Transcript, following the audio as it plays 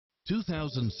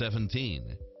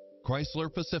2017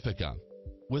 Chrysler Pacifica.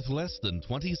 With less than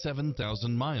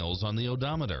 27,000 miles on the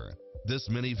odometer, this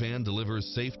minivan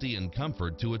delivers safety and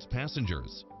comfort to its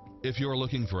passengers. If you're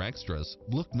looking for extras,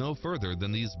 look no further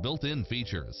than these built-in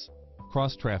features: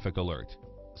 cross-traffic alert,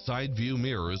 side view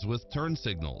mirrors with turn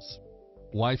signals,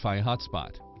 Wi-Fi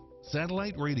hotspot,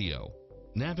 satellite radio,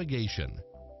 navigation,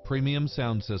 premium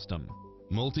sound system,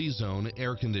 multi-zone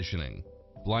air conditioning,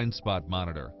 blind spot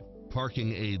monitor,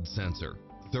 parking aid sensor,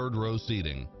 third row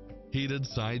seating, heated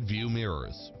side view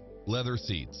mirrors, leather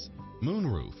seats,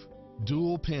 moonroof,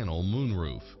 dual panel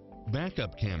moonroof,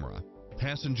 backup camera,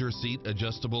 passenger seat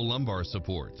adjustable lumbar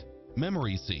support,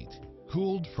 memory seat,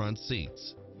 cooled front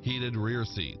seats, heated rear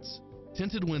seats,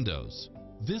 tinted windows.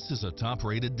 This is a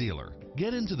top-rated dealer.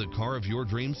 Get into the car of your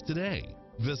dreams today.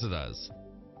 Visit us.